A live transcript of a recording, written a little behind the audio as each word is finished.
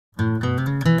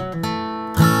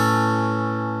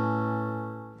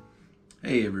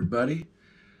everybody.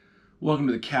 Welcome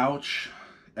to the couch,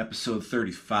 episode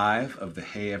 35 of the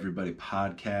Hey Everybody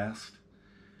podcast,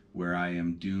 where I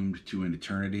am doomed to an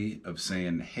eternity of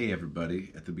saying hey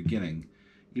everybody at the beginning,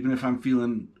 even if I'm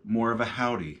feeling more of a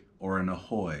howdy or an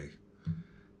ahoy.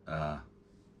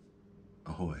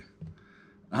 Ahoy.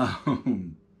 I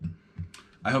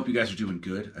hope you guys are doing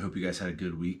good. I hope you guys had a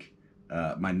good week.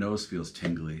 My nose feels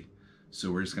tingly,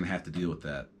 so we're just going to have to deal with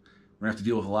that. We're going to have to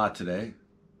deal with a lot today,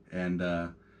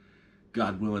 and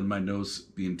God willing, my nose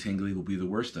being tingly will be the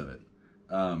worst of it.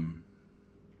 I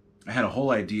had a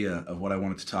whole idea of what I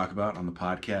wanted to talk about on the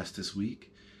podcast this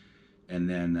week, and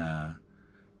then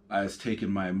I was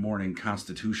taking my morning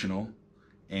constitutional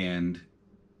and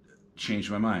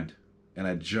changed my mind, and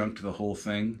I junked the whole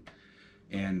thing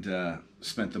and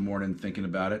spent the morning thinking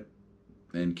about it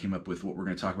and came up with what we're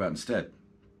going to talk about instead.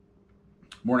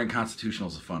 Morning constitutional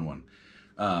is a fun one.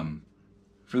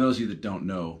 For those of you that don't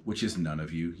know, which is none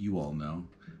of you, you all know,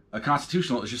 a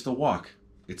constitutional is just a walk.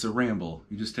 It's a ramble.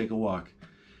 You just take a walk.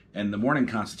 And the morning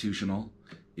constitutional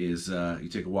is you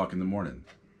take a walk in the morning.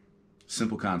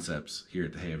 Simple concepts here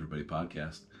at the Hey Everybody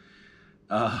podcast.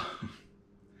 And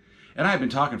I've been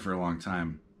talking for a long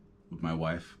time with my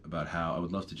wife about how I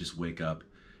would love to just wake up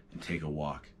and take a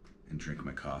walk and drink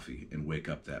my coffee and wake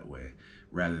up that way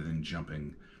rather than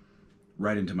jumping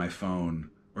right into my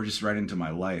phone or just right into my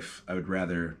life. I would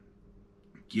rather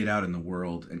get out in the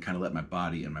world and kind of let my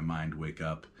body and my mind wake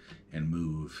up and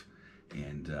move.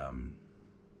 And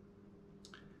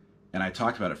I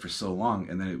talked about it for so long,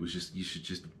 and then it was just, you should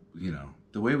just,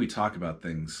 the way we talk about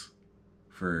things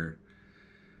for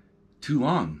too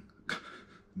long,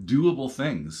 doable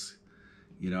things,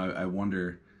 I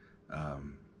wonder,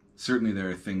 certainly there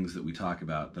are things that we talk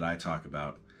about, that I talk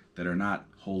about, that are not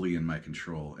wholly in my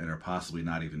control and are possibly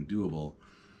not even doable.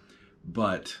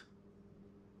 But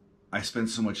I spend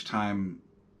so much time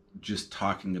just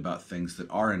talking about things that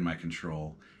are in my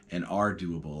control and are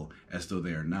doable as though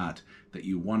they are not, that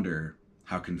you wonder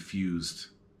how confused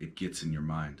it gets in your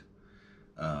mind.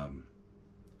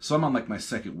 So I'm on like my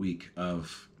second week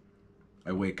of,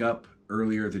 I wake up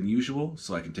earlier than usual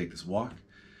so I can take this walk.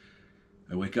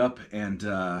 I wake up and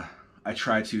I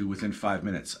try to, within 5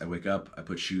 minutes, I wake up, I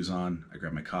put shoes on, I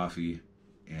grab my coffee,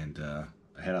 and I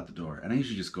head out the door. And I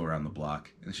usually just go around the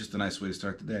block, and it's just a nice way to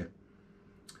start the day.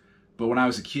 But when I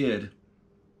was a kid,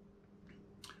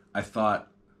 I thought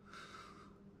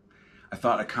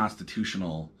a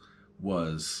constitutional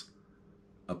was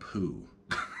a poo.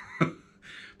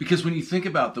 Because when you think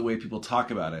about the way people talk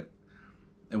about it,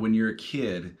 and when you're a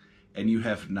kid and you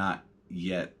have not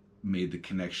yet made the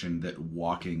connection that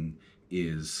walking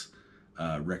is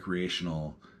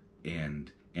recreational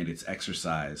and it's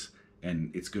exercise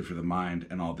and it's good for the mind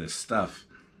and all this stuff,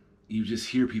 you just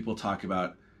hear people talk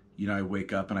about, I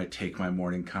wake up and I take my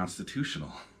morning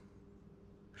constitutional.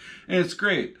 And it's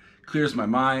great. Clears my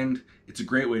mind. It's a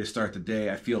great way to start the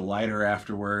day. I feel lighter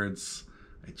afterwards.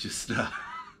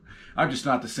 I'm just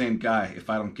not the same guy if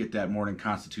I don't get that morning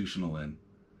constitutional in.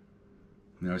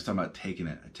 I was talking about taking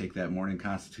it. I take that morning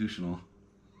constitutional.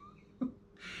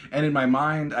 And in my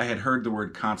mind, I had heard the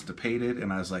word constipated,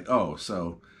 and I was like, oh,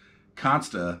 so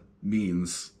consta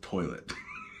means toilet.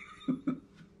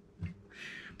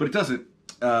 But it doesn't.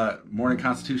 Morning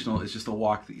constitutional is just a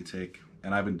walk that you take,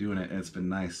 and I've been doing it, and it's been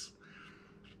nice.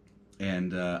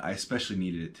 And I especially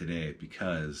needed it today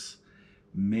because,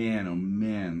 man, oh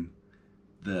man,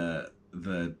 the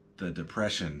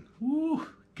depression,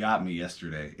 got me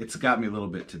yesterday. It's got me a little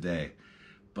bit today,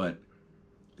 but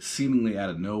seemingly out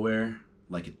of nowhere,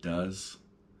 like it does,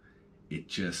 it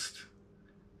just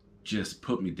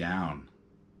put me down.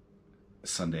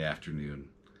 Sunday afternoon,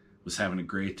 was having a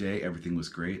great day, everything was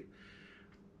great,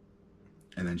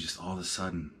 and then just all of a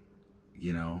sudden,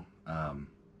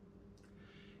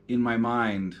 in my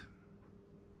mind,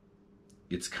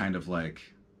 it's kind of like,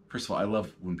 first of all, I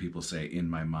love when people say in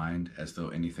my mind as though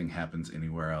anything happens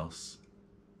anywhere else.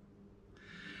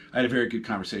 I had a very good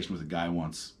conversation with a guy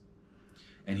once,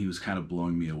 and he was kind of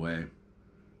blowing me away.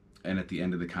 And at the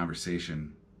end of the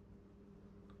conversation,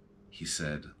 he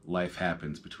said, life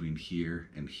happens between here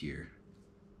and here.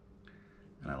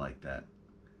 And I like that.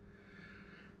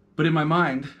 But in my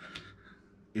mind,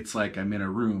 it's like I'm in a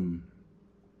room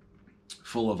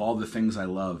full of all the things I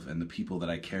love and the people that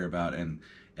I care about and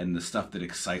the stuff that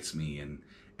excites me, and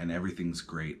everything's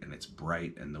great and it's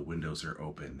bright and the windows are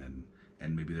open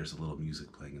and maybe there's a little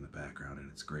music playing in the background and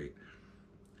it's great.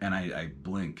 And I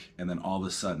blink, and then all of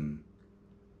a sudden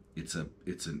it's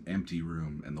an empty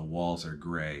room, and the walls are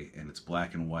gray and it's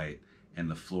black and white and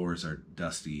the floors are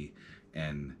dusty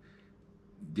and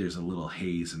there's a little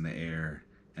haze in the air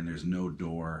and there's no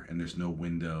door and there's no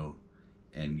window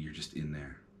and you're just in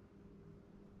there.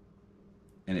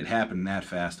 And it happened that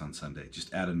fast on Sunday,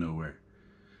 just out of nowhere.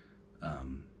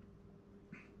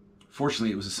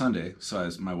 Fortunately, it was a Sunday, so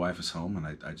my wife was home, and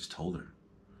I just told her.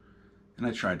 And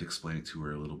I tried to explain it to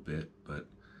her a little bit, but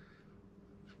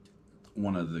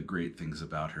one of the great things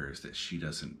about her is that she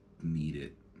doesn't need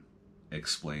it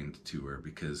explained to her,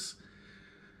 because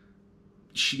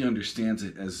she understands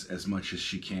it as much as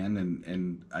she can,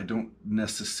 and I don't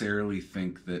necessarily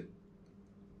think that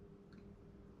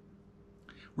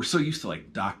we're so used to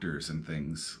like doctors and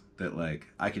things that like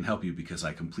I can help you because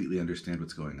I completely understand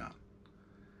what's going on.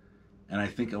 And I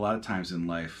think a lot of times in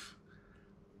life,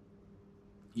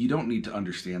 you don't need to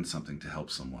understand something to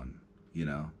help someone, you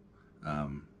know?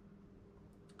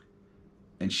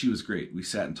 And she was great. We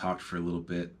sat and talked for a little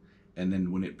bit. And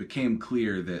then when it became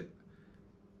clear that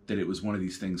it was one of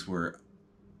these things where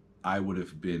I was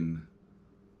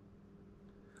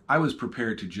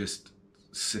prepared to just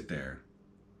sit there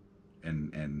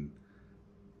and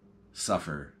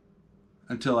suffer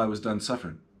until I was done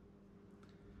suffering.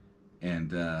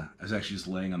 And I was actually just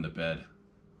laying on the bed,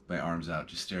 my arms out,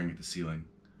 just staring at the ceiling.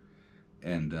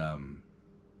 And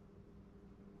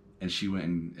she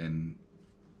went and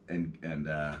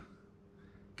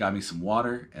got me some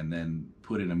water, and then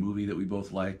put in a movie that we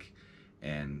both like,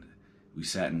 and we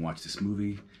sat and watched this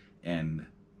movie. And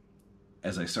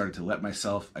as I started to let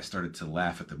myself, I started to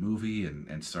laugh at the movie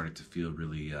and started to feel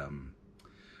really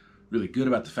really good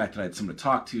about the fact that I had someone to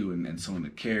talk to, and someone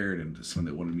that cared, and someone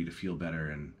that wanted me to feel better.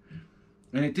 And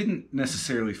it didn't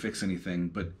necessarily fix anything,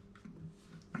 but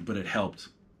it helped.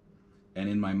 And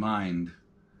in my mind,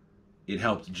 it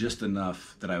helped just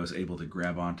enough that I was able to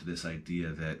grab onto this idea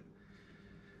that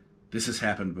this has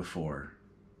happened before,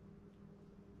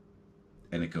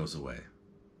 and it goes away.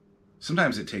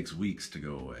 Sometimes it takes weeks to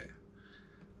go away,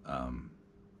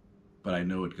 but I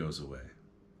know it goes away.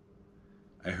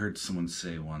 I heard someone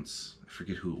say once, I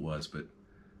forget who it was, but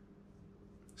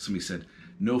somebody said,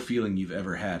 no feeling you've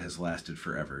ever had has lasted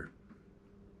forever.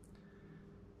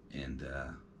 And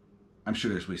I'm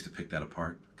sure there's ways to pick that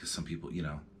apart, because some people, you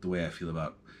know, the way I feel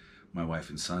about my wife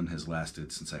and son has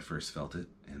lasted since I first felt it,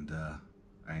 and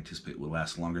I anticipate it will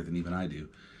last longer than even I do.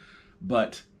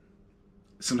 But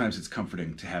sometimes it's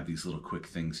comforting to have these little quick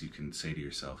things you can say to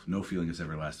yourself. No feeling has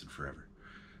ever lasted forever.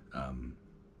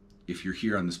 If you're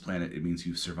here on this planet, it means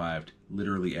you've survived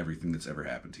literally everything that's ever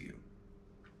happened to you.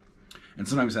 And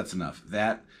sometimes that's enough.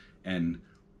 That and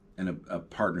a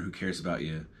partner who cares about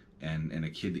you, and a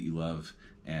kid that you love,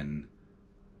 and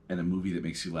a movie that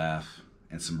makes you laugh,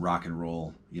 and some rock and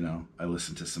roll. You know, I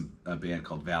listened to a band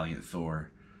called Valiant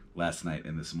Thor last night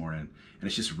and this morning, and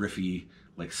it's just riffy,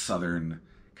 like Southern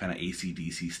kind of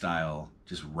AC/DC style,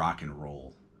 just rock and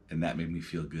roll, and that made me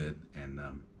feel good. And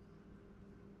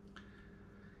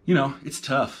you know, it's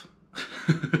tough.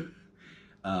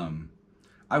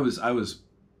 I was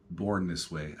born this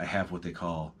way. I have what they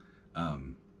call, I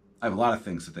have a lot of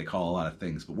things that they call a lot of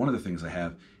things, but one of the things I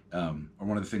have, or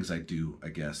one of the things I do, I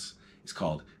guess, is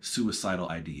called suicidal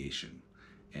ideation.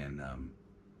 And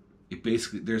it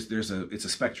basically, it's a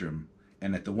spectrum,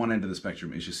 and at the one end of the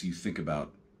spectrum is just you think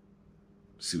about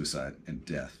suicide and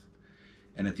death.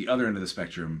 And at the other end of the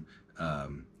spectrum,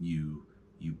 you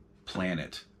plan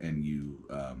it, and you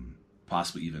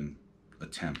possibly even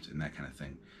attempt, and that kind of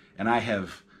thing. And I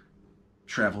have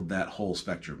traveled that whole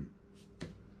spectrum.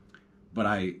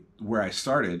 But where I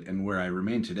started and where I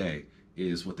remain today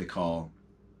is what they call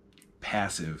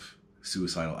passive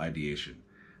suicidal ideation.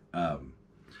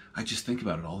 I just think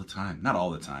about it all the time. Not all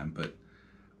the time, but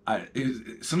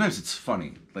sometimes it's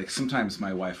funny. Like sometimes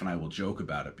my wife and I will joke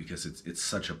about it because it's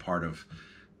such a part of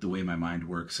the way my mind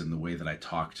works and the way that I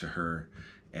talk to her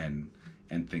and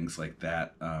things like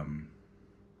that.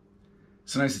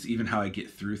 Sometimes it's even how I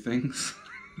get through things.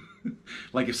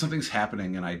 Like if something's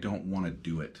happening and I don't want to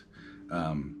do it,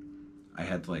 I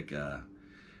had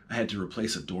to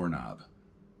replace a doorknob,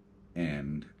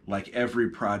 and like every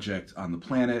project on the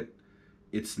planet,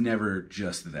 it's never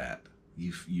just that.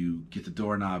 You get the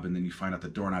doorknob and then you find out the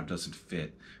doorknob doesn't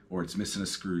fit, or it's missing a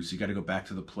screw, so you got to go back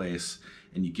to the place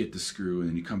and you get the screw, and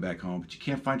then you come back home, but you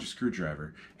can't find your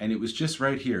screwdriver, and it was just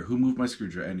right here. Who moved my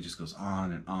screwdriver? And it just goes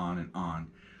on and on and on.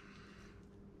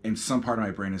 And some part of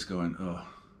my brain is going, oh,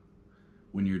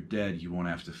 when you're dead, you won't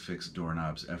have to fix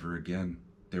doorknobs ever again.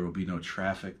 There will be no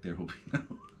traffic. There will be no...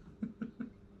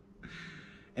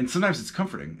 And sometimes it's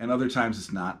comforting, and other times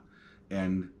it's not.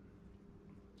 And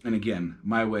again,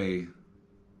 my way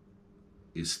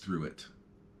is through it,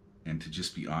 and to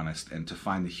just be honest, and to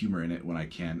find the humor in it when I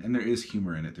can. And there is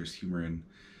humor in it. There's humor in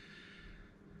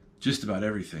just about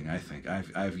everything, I think.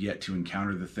 I've yet to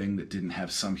encounter the thing that didn't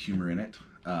have some humor in it.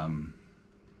 A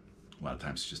lot of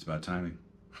times it's just about timing.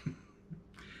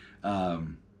 But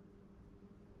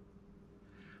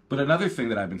another thing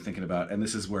that I've been thinking about, and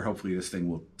this is where hopefully this thing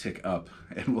will tick up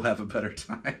and we'll have a better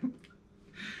time.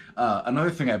 Another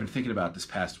thing I've been thinking about this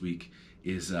past week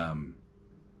is I've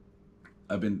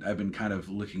been kind of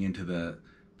looking into the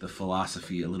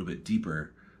philosophy a little bit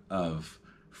deeper of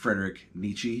Friedrich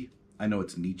Nietzsche. I know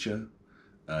it's Nietzsche,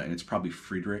 and it's probably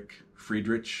Friedrich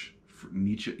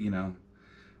Nietzsche, you know.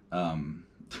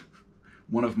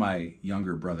 One of my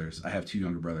younger brothers, I have two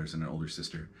younger brothers and an older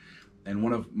sister, and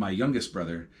one of my youngest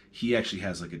brother, he actually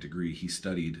has like a degree. He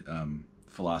studied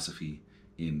philosophy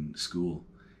in school,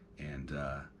 and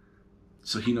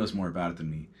so he knows more about it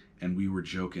than me. And we were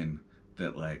joking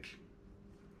that like,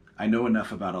 I know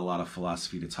enough about a lot of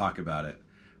philosophy to talk about it,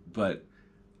 but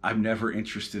I'm never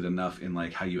interested enough in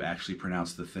like how you actually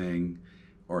pronounce the thing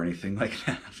or anything like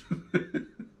that.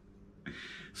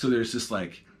 So there's this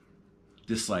like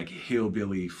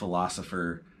hillbilly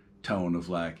philosopher tone of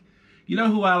like, you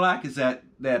know who I like is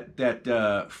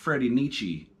that Freddie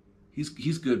Nietzsche.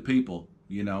 He's good people,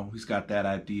 you know. He's got that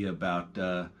idea about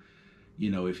you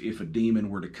know, if a demon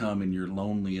were to come in your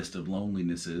loneliest of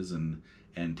lonelinesses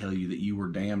and tell you that you were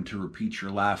damned to repeat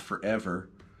your life forever,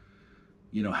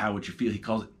 you know, how would you feel? He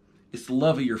calls it, it's the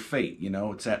love of your fate, you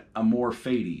know, it's that amor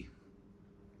fati.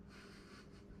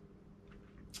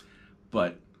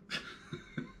 But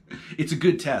it's a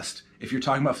good test. If you're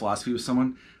talking about philosophy with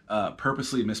someone,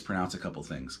 purposely mispronounce a couple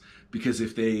things. Because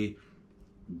if they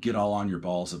get all on your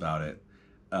balls about it,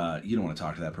 you don't want to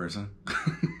talk to that person.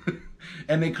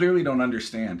 And they clearly don't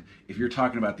understand. If you're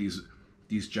talking about these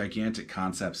gigantic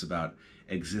concepts about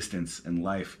existence and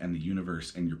life and the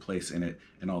universe and your place in it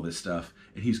and all this stuff,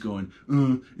 and he's going,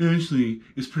 actually,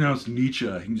 it's pronounced Nietzsche.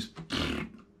 You can just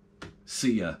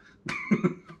see ya.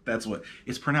 That's what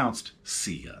it's pronounced.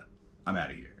 See ya. I'm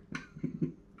out of here.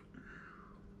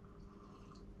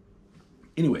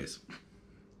 Anyways,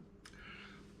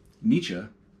 Nietzsche,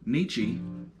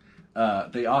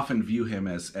 they often view him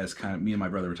as kind of, me and my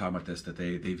brother were talking about this, that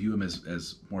they view him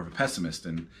as more of a pessimist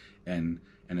and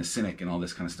a cynic and all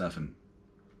this kind of stuff.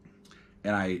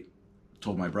 And I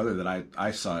told my brother that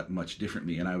I saw it much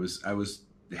differently, and I was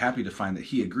happy to find that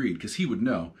he agreed, because he would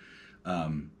know.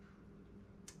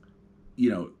 You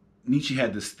know, Nietzsche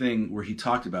had this thing where he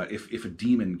talked about if a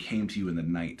demon came to you in the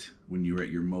night when you were at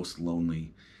your most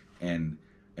lonely and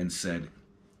said,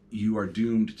 you are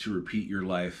doomed to repeat your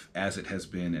life as it has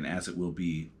been and as it will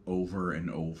be over and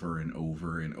over and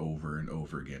over and over and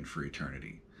over again for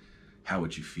eternity, how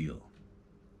would you feel?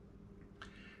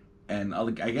 And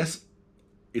I guess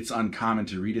it's uncommon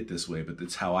to read it this way, but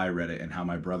that's how I read it and how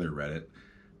my brother read it,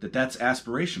 that's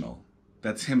aspirational.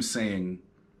 That's him saying,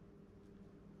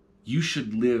 you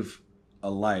should live a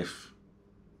life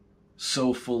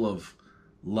so full of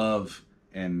love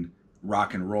and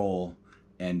rock and roll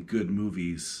and good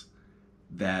movies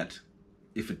that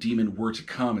if a demon were to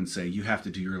come and say, you have to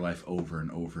do your life over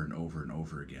and over and over and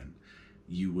over again,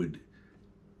 you would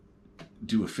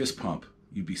do a fist pump.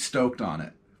 You'd be stoked on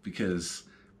it because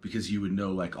you would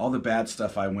know, like, all the bad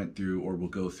stuff I went through or will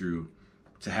go through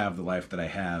to have the life that I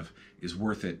have is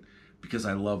worth it because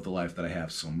I love the life that I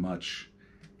have so much.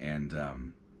 And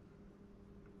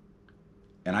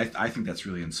I think that's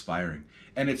really inspiring.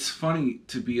 And it's funny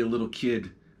to be a little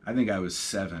kid. I think I was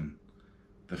 7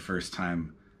 the first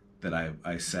time that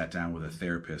I sat down with a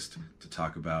therapist to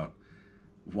talk about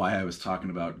why I was talking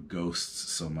about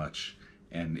ghosts so much,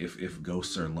 and if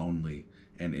ghosts are lonely,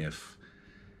 and if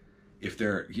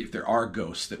there are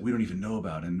ghosts that we don't even know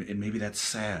about, and maybe that's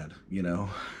sad, you know.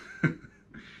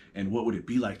 And what would it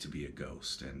be like to be a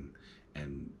ghost,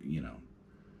 and you know.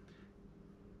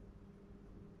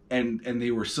 And they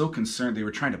were so concerned, they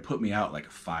were trying to put me out like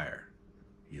a fire.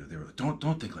 You know, they were like,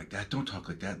 don't think like that, don't talk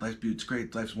like that. It's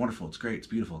great, life's wonderful, it's great, it's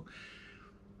beautiful.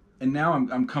 And now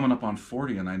I'm coming up on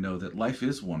 40, and I know that life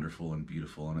is wonderful and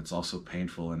beautiful, and it's also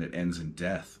painful, and it ends in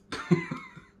death.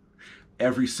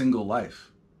 Every single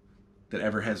life that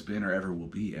ever has been or ever will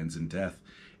be ends in death.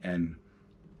 And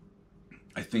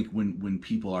I think when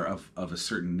people are of a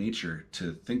certain nature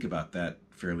to think about that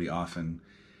fairly often,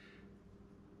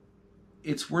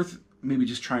 it's worth maybe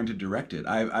just trying to direct it.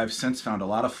 I've since found a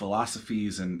lot of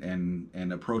philosophies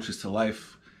and approaches to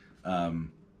life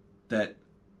that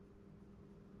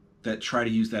try to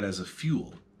use that as a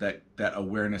fuel, that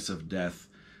awareness of death,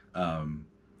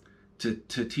 to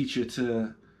teach you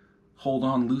to hold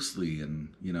on loosely. And,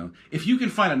 you know, if you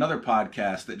can find another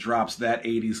podcast that drops that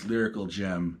 80s lyrical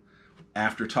gem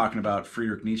after talking about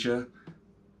Friedrich Nietzsche,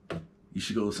 you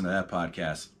should go listen to that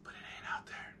podcast. But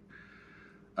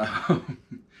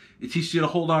It teaches you to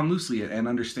hold on loosely and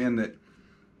understand that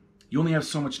you only have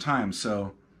so much time.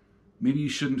 So maybe you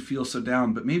shouldn't feel so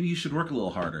down, but maybe you should work a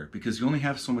little harder because you only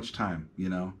have so much time, you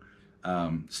know?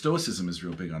 Stoicism is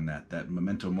real big on that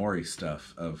memento mori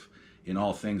stuff of, in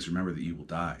all things, remember that you will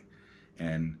die.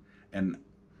 And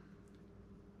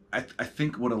I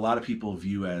think what a lot of people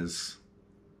view as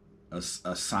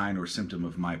a sign or symptom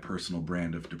of my personal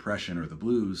brand of depression or the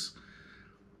blues,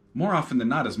 more often than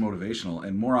not is motivational,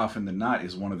 and more often than not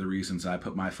is one of the reasons I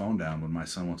put my phone down when my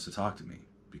son wants to talk to me,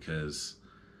 because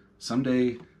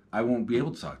someday I won't be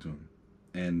able to talk to him.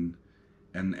 And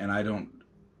I don't,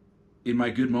 in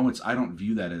my good moments, I don't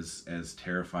view that as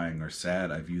terrifying or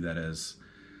sad. I view that as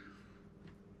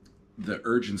the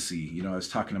urgency. You know, I was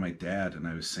talking to my dad and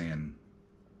I was saying,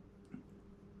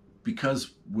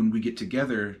 because when we get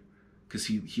together, because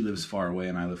he lives far away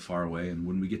and I live far away, and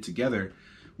when we get together,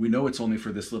 we know it's only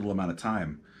for this little amount of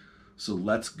time. So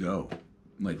let's go.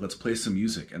 Like, let's play some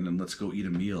music, and then let's go eat a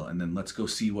meal, and then let's go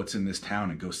see what's in this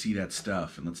town and go see that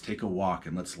stuff, and let's take a walk,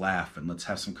 and let's laugh, and let's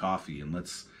have some coffee, and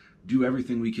let's do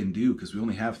everything we can do, because we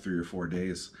only have 3 or 4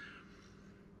 days.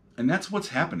 And that's what's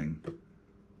happening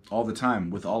all the time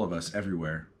with all of us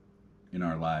everywhere in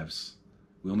our lives.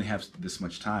 We only have this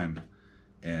much time,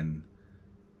 and,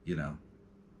 you know,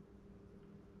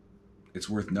 it's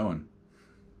worth knowing.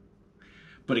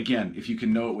 But again, if you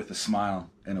can know it with a smile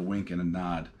and a wink and a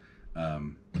nod,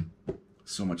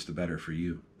 so much the better for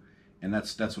you. And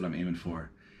that's what I'm aiming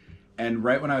for. And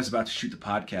right when I was about to shoot the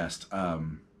podcast,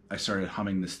 I started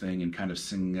humming this thing and kind of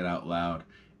singing it out loud.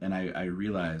 And I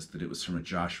realized that it was from a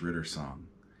Josh Ritter song.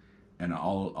 And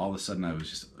all of a sudden I was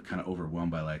just kind of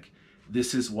overwhelmed by, like,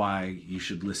 this is why you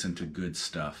should listen to good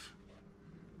stuff.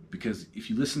 Because if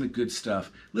you listen to good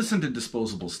stuff, listen to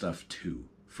disposable stuff too,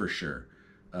 for sure.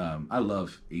 I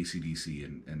love AC/DC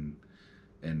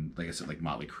and like I said, like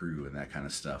Motley Crue and that kind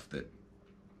of stuff that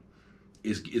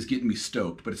is getting me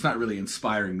stoked, but it's not really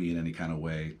inspiring me in any kind of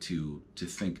way to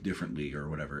think differently or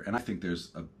whatever. And I think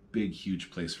there's a big, huge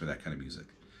place for that kind of music.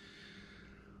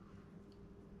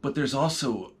 But there's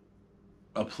also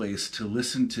a place to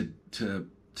listen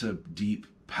to deep,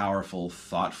 powerful,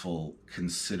 thoughtful,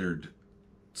 considered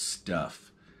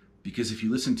stuff. Because if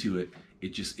you listen to it,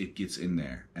 it gets in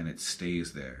there and it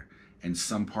stays there. And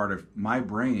some part of my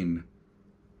brain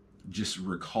just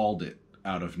recalled it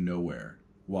out of nowhere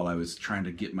while I was trying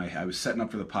to I was setting up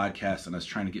for the podcast and I was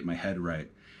trying to get my head right.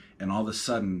 And all of a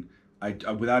sudden, I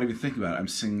without even thinking about it, I'm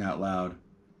singing out loud.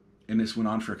 And this went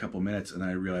on for a couple minutes, and then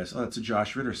I realized, oh, that's a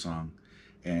Josh Ritter song.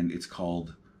 And it's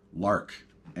called Lark.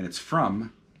 And it's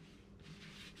from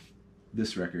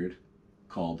this record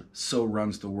called So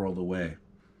Runs the World Away.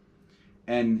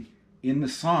 And in the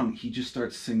song, he just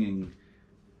starts singing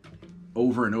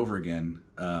over and over again,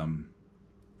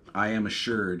 I am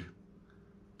assured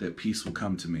that peace will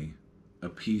come to me, a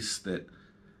peace that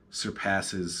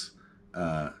surpasses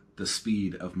the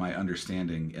speed of my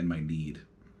understanding and my need.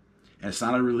 And it's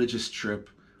not a religious trip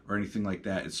or anything like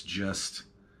that. It's just,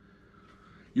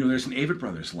 you know, there's an Avett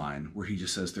Brothers line where he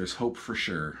just says, there's hope for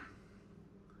sure.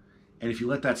 And if you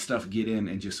let that stuff get in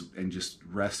and just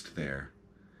rest there,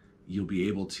 you'll be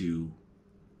able to,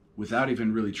 without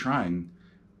even really trying,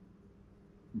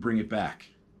 bring it back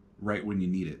right when you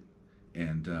need it.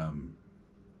 And,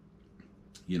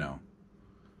 you know,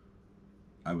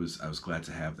 I was glad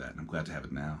to have that, and I'm glad to have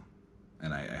it now.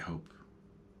 And I hope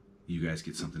you guys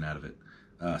get something out of it.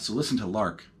 So listen to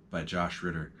Lark by Josh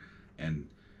Ritter and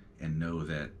know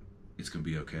that it's going to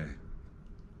be okay.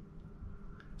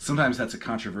 Sometimes that's a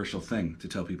controversial thing to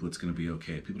tell people it's going to be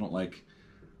okay.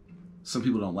 Some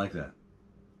people don't like that.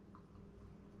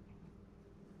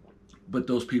 But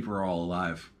those people are all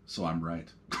alive, so I'm right.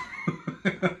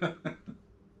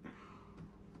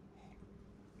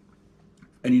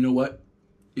 And you know what?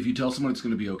 If you tell someone it's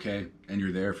going to be okay and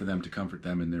you're there for them to comfort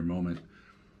them in their moment,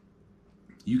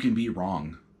 you can be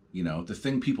wrong. You know, the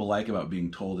thing people like about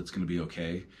being told it's going to be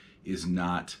okay is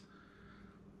not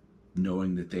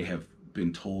knowing that they have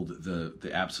been told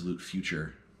the absolute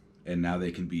future and now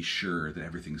they can be sure that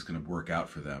everything's going to work out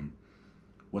for them.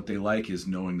 What they like is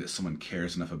knowing that someone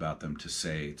cares enough about them to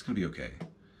say, it's going to be okay.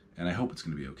 And I hope it's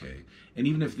going to be okay. And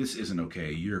even if this isn't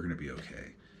okay, you're going to be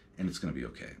okay. And it's going to be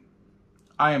okay.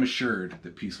 I am assured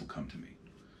that peace will come to me.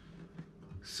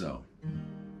 So,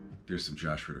 there's some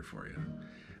Josh Ritter for you.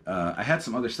 I had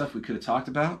some other stuff we could have talked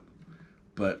about,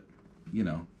 but, you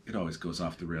know, it always goes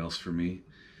off the rails for me.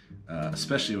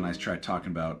 Especially when I try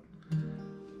talking about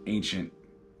ancient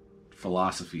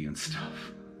philosophy and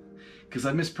stuff. Because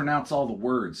I mispronounce all the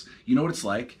words. You know what it's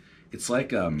like? It's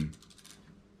like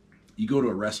you go to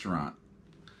a restaurant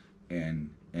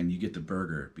and and you get the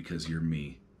burger because you're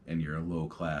me and you're a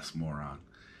low-class moron.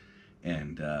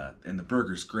 And the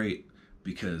burger's great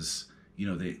because, you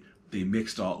know, they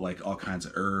mixed all kinds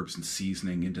of herbs and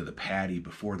seasoning into the patty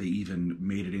before they even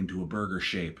made it into a burger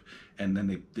shape, and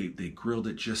then they grilled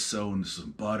it just so in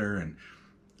some butter, and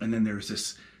then there's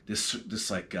this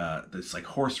like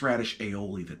horseradish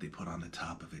aioli that they put on the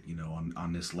top of it, you know,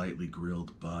 on this lightly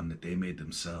grilled bun that they made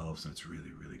themselves, and it's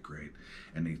really, really great.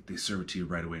 And they serve it to you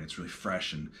right away, and it's really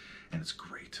fresh, and it's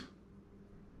great.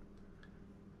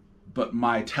 But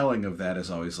my telling of that is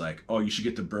always like, oh, you should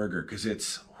get the burger because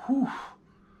it's, whew,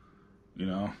 you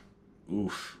know,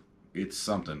 oof, it's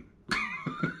something.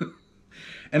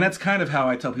 And that's kind of how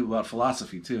I tell people about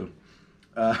philosophy too.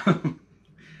 I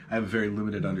have a very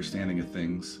limited understanding of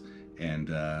things, and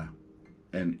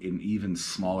an even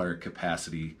smaller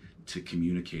capacity to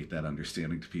communicate that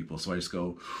understanding to people. So I just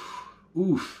go,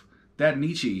 oof, that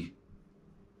Nietzsche,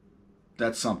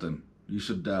 that's something. You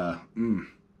should,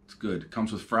 it's good.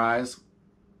 Comes with fries,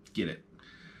 get it.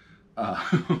 I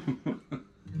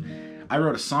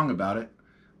wrote a song about it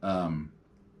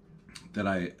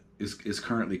that is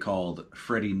currently called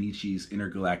Freddie Nietzsche's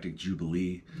Intergalactic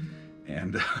Jubilee,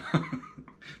 and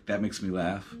that makes me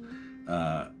laugh.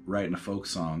 Writing a folk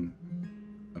song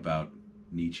about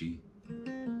Nietzsche,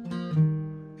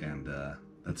 and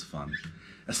that's fun.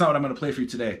 That's not what I'm going to play for you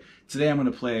today. Today I'm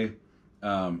going to play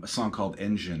a song called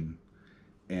Engine,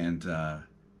 and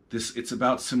it's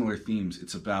about similar themes.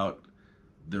 It's about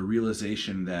the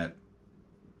realization that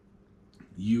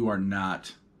you are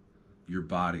not your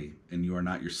body, and you are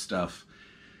not your stuff,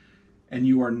 and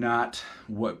you are not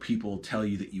what people tell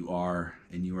you that you are,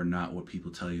 and you are not what people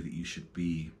tell you that you should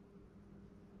be.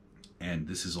 And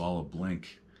this is all a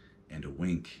blink and a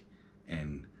wink,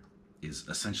 and is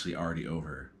essentially already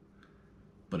over.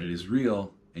 But it is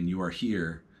real, and you are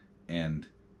here, and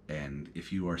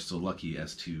if you are still lucky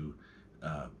as to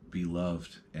be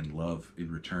loved and love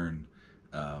in return,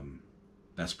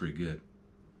 that's pretty good.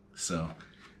 So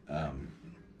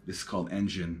this is called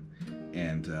Engine,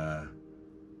 and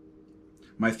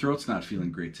my throat's not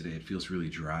feeling great today. It feels really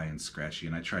dry and scratchy,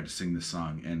 and I tried to sing this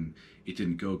song and it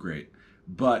didn't go great,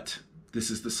 but this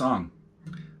is the song.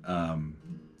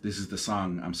 This is the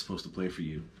song I'm supposed to play for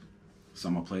you, so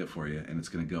I'm gonna play it for you, and it's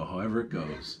gonna go however it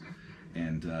goes,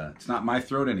 and it's not my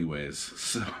throat anyways,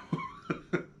 so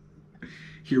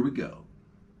here we go.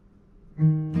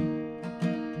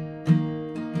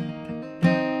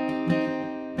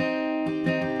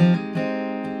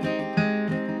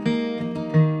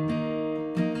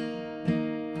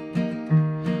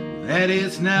 That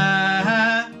is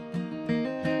not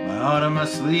my heart on my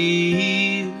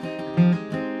sleeve,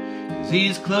 'cause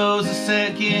these clothes are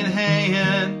second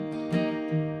hand.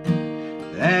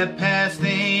 That past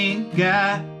ain't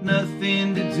got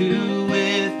nothing to do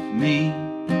with me,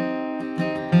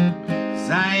 'cause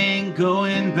I ain't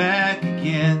going back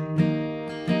again.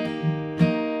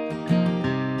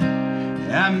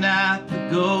 I'm not the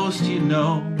ghost you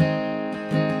know,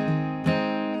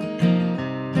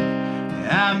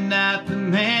 I'm not the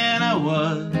man I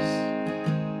was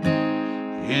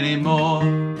anymore.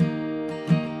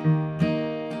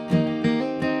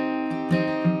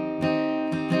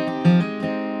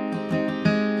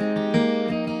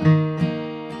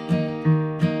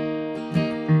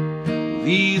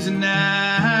 These are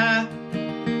not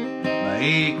my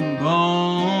aching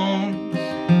bones,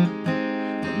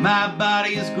 but my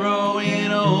body is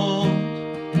growing old.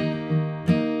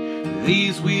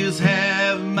 These wheels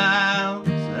have miles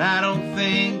I don't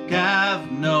think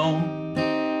I've known,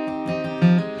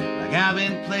 like I've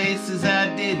been places I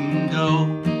didn't go.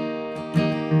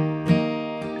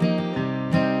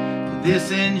 But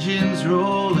this engine's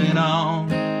rolling on,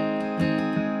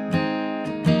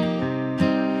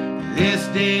 this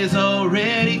day's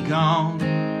already gone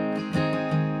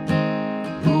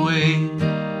away.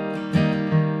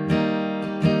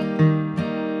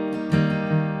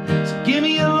 So give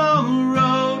me a long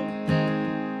road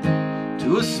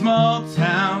to a small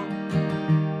town,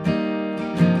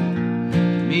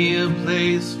 give me a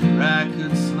place where I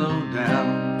could slow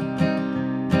down,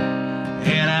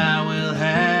 and I will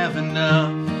have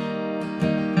enough.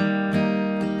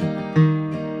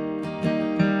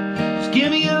 Just give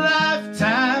me a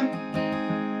lifetime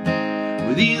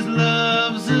with these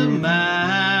loves of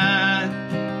mine,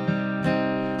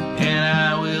 and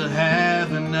I will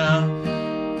have enough.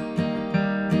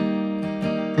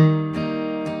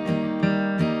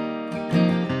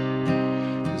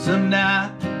 I'm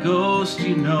not the ghost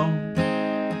you know,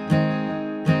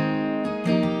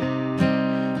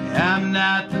 I'm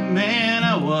not the man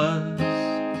I was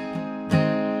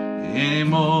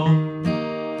anymore.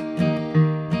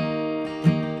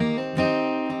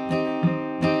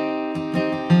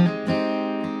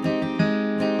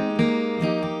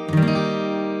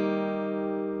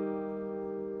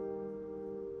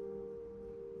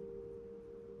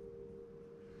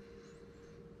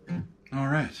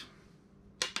 right.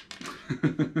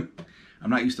 I'm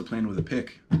not used to playing with a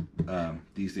pick.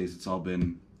 These days it's all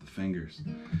been the fingers.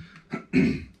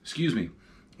 Excuse me.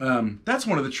 That's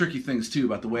one of the tricky things too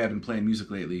about the way I've been playing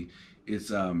music lately.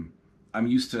 Is I'm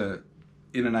used to,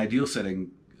 in an ideal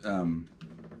setting, kind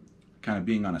of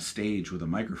being on a stage with a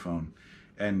microphone,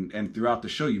 and throughout the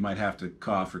show you might have to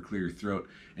cough or clear your throat,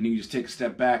 and you just take a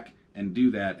step back and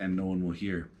do that, and no one will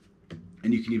hear.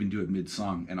 And you can even do it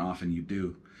mid-song, and often you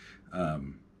do.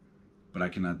 But I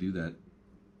cannot do that.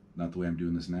 Not the way I'm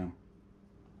doing this now.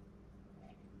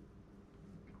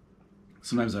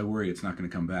 Sometimes I worry it's not going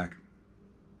to come back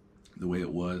the way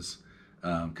it was,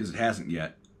 because it hasn't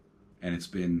yet, and it's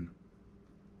been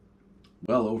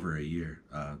well over a year.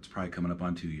 It's probably coming up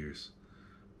on 2 years,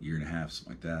 year and a half,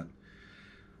 something like that.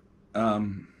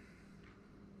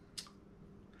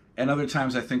 And other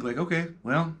times I think like, okay,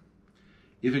 well,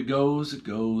 if it goes, it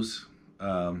goes,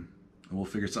 and we'll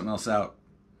figure something else out.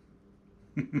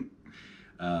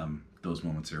 Those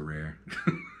moments are rare.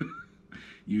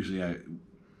 Usually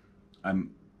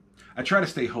I try to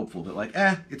stay hopeful that like,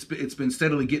 it's been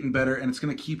steadily getting better, and it's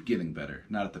going to keep getting better.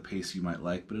 Not at the pace you might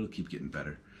like, but it'll keep getting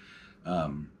better.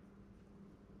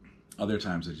 Other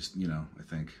times I just, I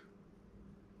think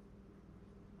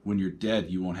when you're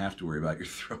dead, you won't have to worry about your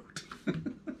throat.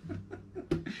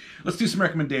 Let's do some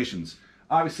recommendations.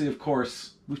 Obviously, of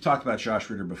course, we've talked about Josh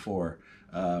Ritter before,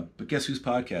 but guess whose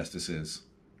podcast this is?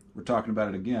 We're talking about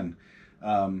it again.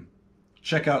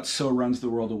 Check out So Runs the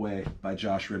World Away by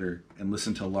Josh Ritter, and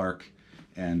listen to Lark,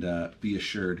 and be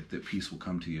assured that peace will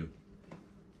come to you.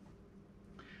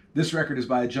 This record is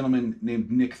by a gentleman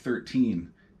named Nick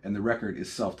 13, and the record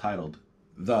is self-titled.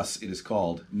 Thus, it is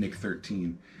called Nick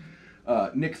 13.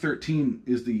 Nick 13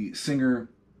 is the singer,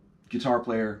 guitar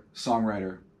player,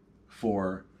 songwriter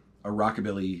for a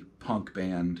rockabilly punk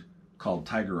band called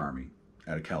Tiger Army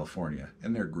out of California,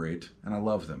 and they're great, and I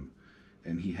love them.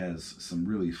 And he has some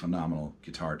really phenomenal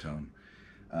guitar tone.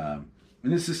 And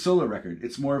this is his solo record.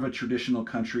 It's more of a traditional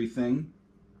country thing,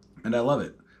 and I love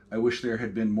it. I wish there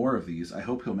had been more of these. I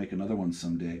hope he'll make another one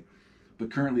someday.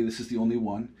 But currently, this is the only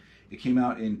one. It came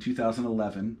out in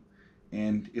 2011,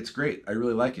 and it's great. I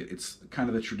really like it. It's kind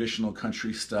of the traditional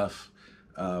country stuff,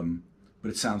 but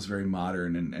it sounds very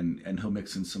modern, and he'll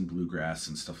mix in some bluegrass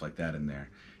and stuff like that in there.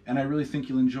 And I really think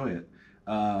you'll enjoy it.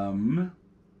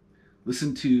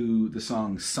 Listen to the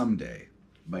song Someday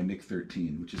by Nick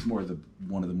 13, which is one of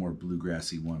the more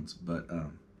bluegrassy ones, but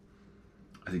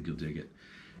I think you'll dig it.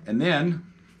 And then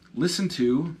listen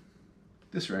to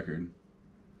this record.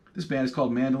 This band is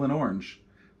called Mandolin Orange.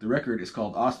 The record is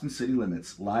called Austin City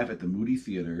Limits, live at the Moody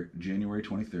Theater, January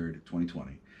 23rd,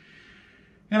 2020.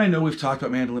 And I know we've talked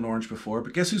about Mandolin Orange before,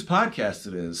 but guess whose podcast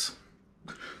it is?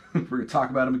 We're going to talk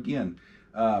about them again.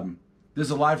 This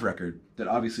is a live record that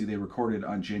obviously they recorded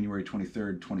on January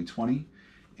 23rd, 2020,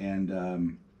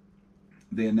 and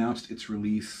they announced its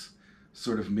release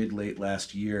sort of mid-late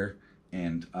last year,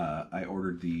 and I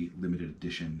ordered the limited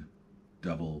edition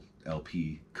double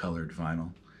LP colored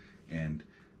vinyl, and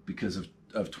because of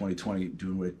 2020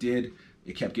 doing what it did,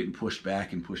 it kept getting pushed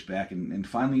back, and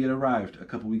finally it arrived a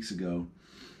couple weeks ago,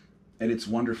 and it's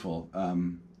wonderful.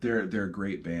 They're a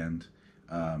great band.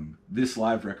 This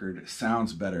live record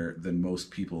sounds better than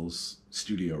most people's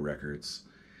studio records.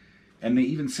 And they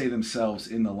even say themselves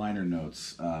in the liner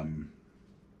notes,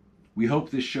 we hope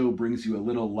this show brings you a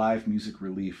little live music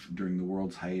relief during the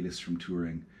world's hiatus from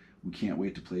touring. We can't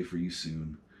wait to play for you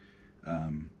soon.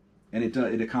 And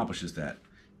it accomplishes that.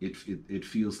 It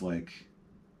feels like,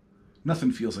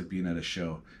 nothing feels like being at a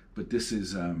show, but this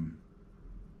is a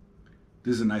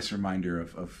nice reminder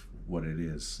of what it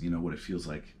is, what it feels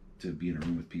like to be in a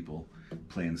room with people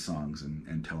playing songs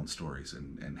and telling stories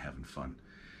and having fun.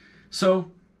 So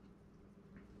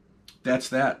that's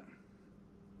that.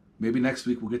 Maybe next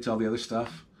week we'll get to all the other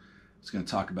stuff. It's going to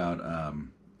talk about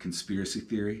conspiracy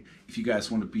theory. If you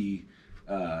guys want to be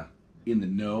in the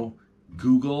know,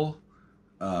 Google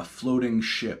floating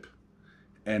ship.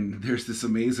 And there's this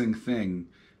amazing thing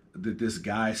that this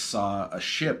guy saw a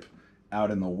ship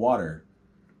out in the water,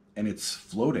 and it's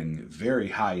floating very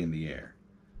high in the air.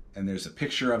 And there's a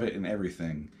picture of it and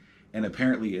everything. And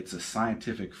apparently it's a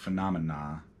scientific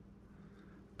phenomena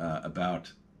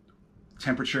about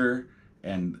temperature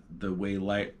and the way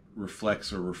light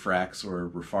reflects or refracts or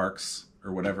refracts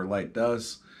or whatever light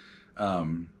does.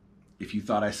 If you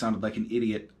thought I sounded like an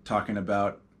idiot talking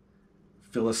about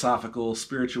philosophical,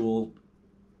 spiritual,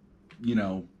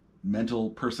 mental,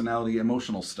 personality,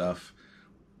 emotional stuff,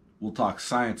 we'll talk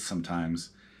science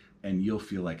sometimes, and you'll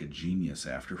feel like a genius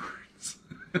afterwards.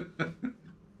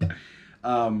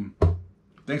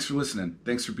 Thanks for listening.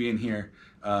 Thanks for being here.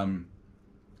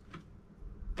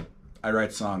 I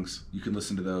write songs. You can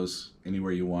listen to those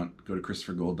anywhere you want. Go to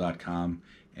christophergold.com.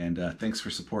 And thanks for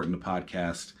supporting the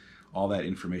podcast. All that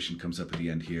information comes up at the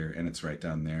end here, and it's right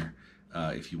down there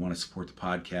if you want to support the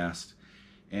podcast.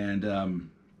 And in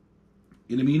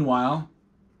the meanwhile,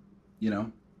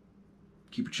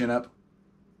 keep your chin up.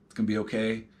 It's going to be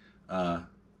okay.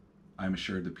 I'm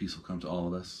assured that peace will come to all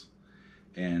of us.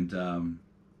 And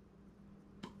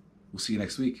we'll see you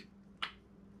next week.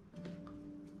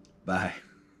 Bye.